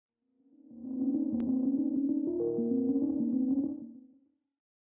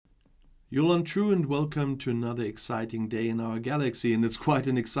Yolande True, and welcome to another exciting day in our galaxy. And it's quite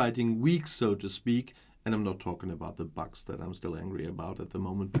an exciting week, so to speak. And I'm not talking about the bugs that I'm still angry about at the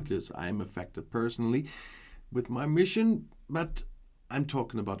moment because I'm affected personally with my mission. But I'm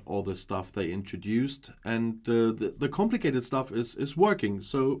talking about all the stuff they introduced. And the complicated stuff is working,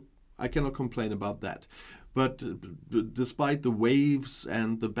 so I cannot complain about that. But despite the waves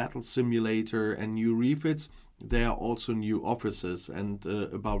and the battle simulator and new refits, there are also new officers, and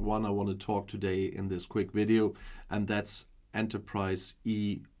about one I want to talk today in this quick video, and that's Enterprise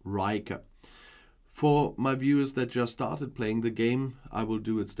E Riker. For my viewers that just started playing the game, I will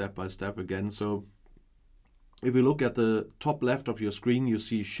do it step by step again. So if you look at the top left of your screen, you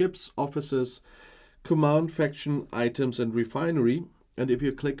see ships, officers, command, faction, items, and refinery. And if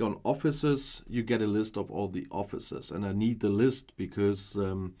you click on officers, you get a list of all the officers. And I need the list because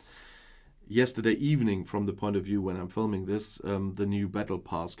yesterday evening, from the point of view when I'm filming this, the new battle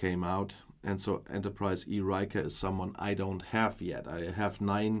pass came out. And so Enterprise E Riker is someone I don't have yet. I have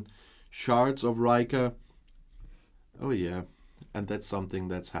 9 shards of Riker. Oh yeah, and that's something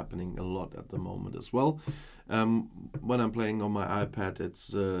that's happening a lot at the moment as well. When I'm playing on my iPad,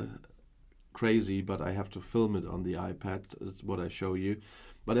 it's crazy, but I have to film it on the iPad. It's what I show you.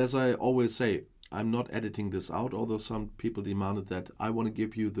 But as I always say, I'm not editing this out, although some people demanded that. I want to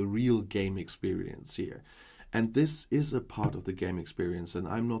give you the real game experience here. And this is a part of the game experience, and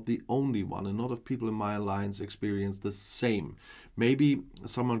I'm not the only one. A lot of people in my alliance experience the same. Maybe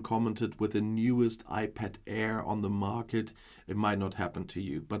someone commented with the newest iPad Air on the market, it might not happen to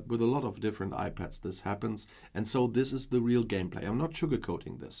you. But with a lot of different iPads, this happens. And so this is the real gameplay. I'm not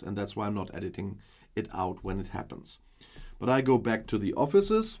sugarcoating this, and that's why I'm not editing it out when it happens. But I go back to the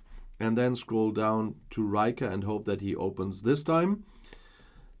offices and then scroll down to Riker and hope that he opens this time.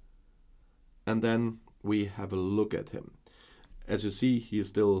 And then we have a look at him. As you see, he is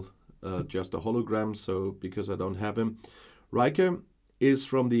still just a hologram, so because I don't have him. Riker is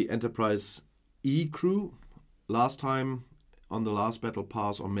from the Enterprise E crew. Last time on the last battle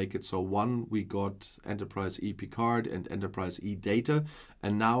pass on Make It So 1, we got Enterprise E Picard and Enterprise E Data.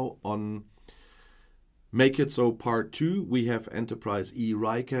 And now on Make It So Part 2, we have Enterprise E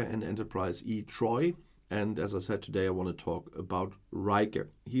Riker and Enterprise E Troy. And as I said, today I want to talk about Riker.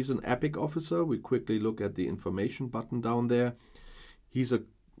 He's an epic officer. We quickly look at the information button down there. He's a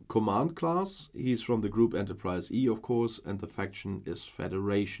command class. He's from the group Enterprise E, of course, and the faction is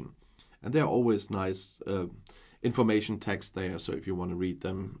Federation. And there are always nice information text there, so if you want to read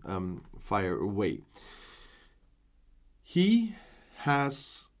them, fire away. He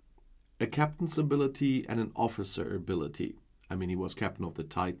has a captain's ability and an officer ability. I mean, he was captain of the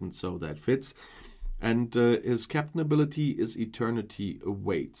Titan, so that fits. And his captain ability is Eternity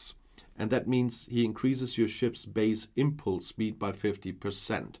Awaits. And that means he increases your ship's base impulse speed by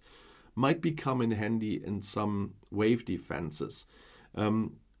 50%. Might become in handy in some wave defenses.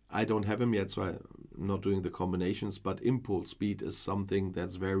 I don't have him yet, so I'm not doing the combinations, but impulse speed is something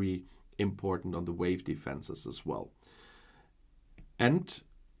that's very important on the wave defenses as well. And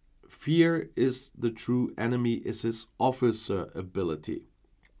fear is the true enemy is his officer ability.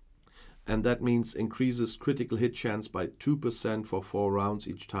 And that means increases critical hit chance by 2% for 4 rounds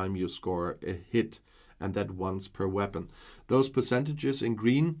each time you score a hit, and that once per weapon. Those percentages in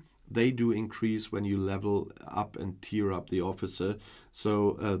green, they do increase when you level up and tier up the officer,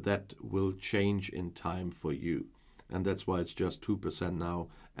 so that will change in time for you. And that's why it's just 2% now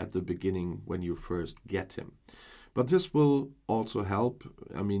at the beginning when you first get him. But this will also help,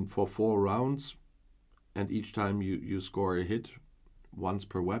 I mean, for 4 rounds, and each time you score a hit once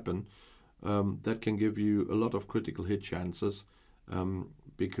per weapon, that can give you a lot of critical hit chances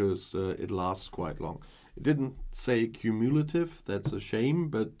because it lasts quite long. It didn't say cumulative, that's a shame,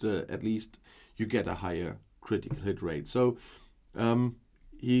 but at least you get a higher critical hit rate. So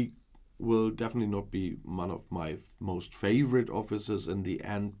he will definitely not be one of my most favorite officers in the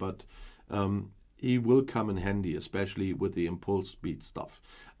end, but he will come in handy, especially with the impulse speed stuff.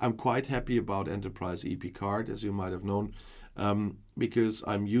 I'm quite happy about Enterprise E Picard, as you might have known, because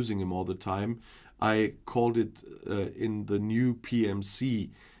I'm using him all the time. I called it in the new PMC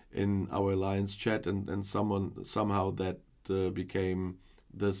in our Alliance chat, and somehow that became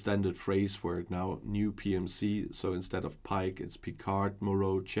the standard phrase for it now, new PMC. So instead of Pike, it's Picard,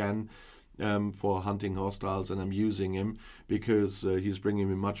 Moreau, Chen for hunting hostiles, and I'm using him because he's bringing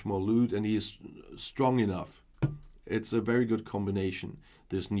me much more loot and he's strong enough. It's a very good combination,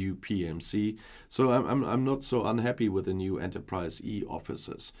 this new PMC. So I'm not so unhappy with the new Enterprise E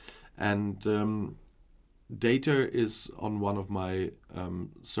officers. And Data is on one of my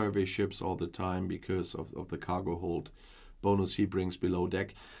survey ships all the time because of the cargo hold bonus he brings below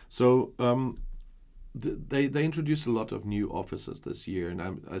deck. So they introduced a lot of new officers this year,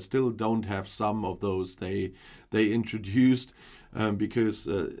 and I still don't have some of those they introduced, because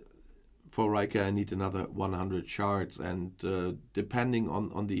for Riker I need another 100 shards, and depending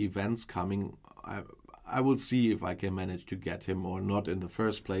on the events coming, I will see if I can manage to get him or not in the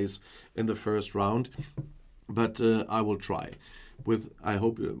first place in the first round, but I will try. I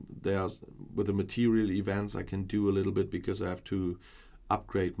hope with the material events I can do a little bit, because I have to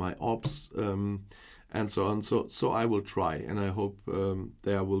upgrade my ops and so on. So I will try, and I hope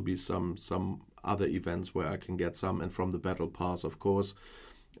there will be some other events where I can get some, and from the battle pass, of course.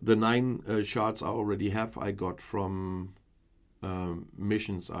 The 9 shards I already have, I got from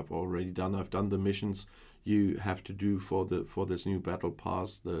missions I've already done. I've done the missions you have to do for this new battle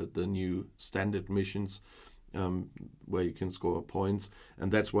pass, the new standard missions, where you can score points,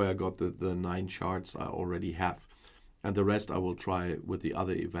 and that's where I got the 9 shards I already have. And the rest I will try with the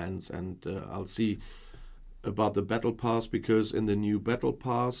other events, and I'll see about the battle pass, because in the new battle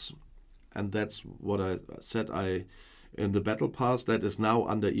pass, and that's what I said, in the battle pass that is now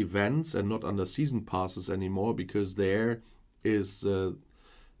under events and not under season passes anymore, because there is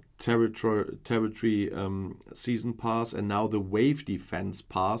territory season pass and now the wave defense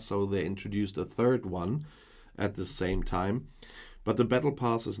pass, so they introduced a third one at the same time. But the battle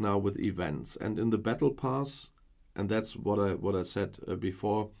pass is now with events, and in the battle pass, and that's what I said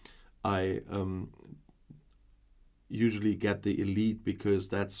before, I usually get the elite, because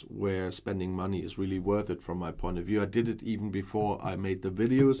that's where spending money is really worth it from my point of view. I did it even before I made the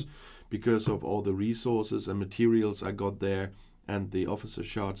videos, because of all the resources and materials I got there and the officer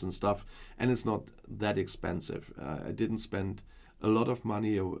shards and stuff, and it's not that expensive. I didn't spend a lot of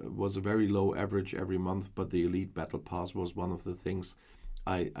money. It was a very low average every month, but the elite battle pass was one of the things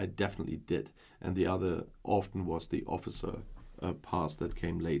I definitely did, and the other often was the officer pass that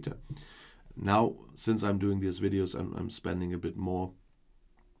came later. Now, since I'm doing these videos, I'm spending a bit more.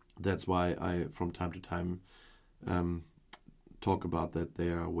 That's why I, from time to time, talk about that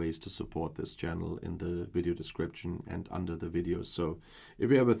there are ways to support this channel in the video description and under the videos. So if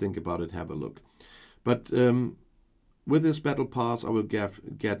you ever think about it, have a look. But with this battle pass, I will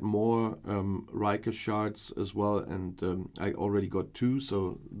get more Riker shards as well, and I already got 2,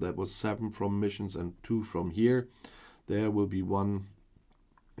 so that was 7 from missions and 2 from here. There will be 1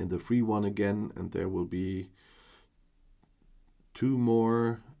 in the free one again, and there will be 2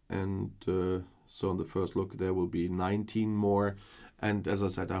 more, and so on the first look there will be 19 more. And as I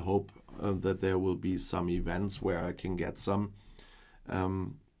said, I hope that there will be some events where I can get some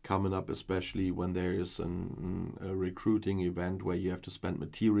coming up, especially when there is a recruiting event where you have to spend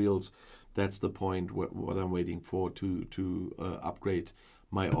materials. That's the point what I'm waiting for, to upgrade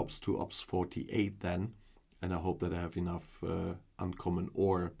my ops to ops 48 then. And I hope that I have enough uncommon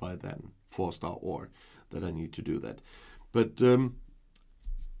ore by then, 4-star ore, that I need to do that. But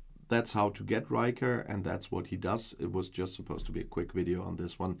that's how to get Riker, and that's what he does. It was just supposed to be a quick video on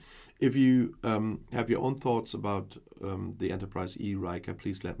this one. If you have your own thoughts about the Enterprise E Riker,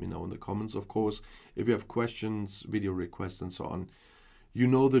 please let me know in the comments, of course. If you have questions, video requests, and so on, you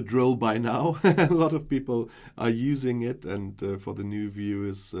know the drill by now. A lot of people are using it, and for the new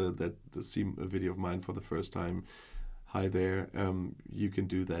viewers that see a video of mine for the first time, hi there, you can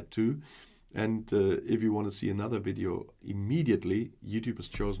do that too. And if you want to see another video immediately, YouTube has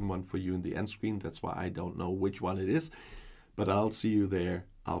chosen one for you in the end screen. That's why I don't know which one it is, but I'll see you there.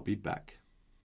 I'll be back.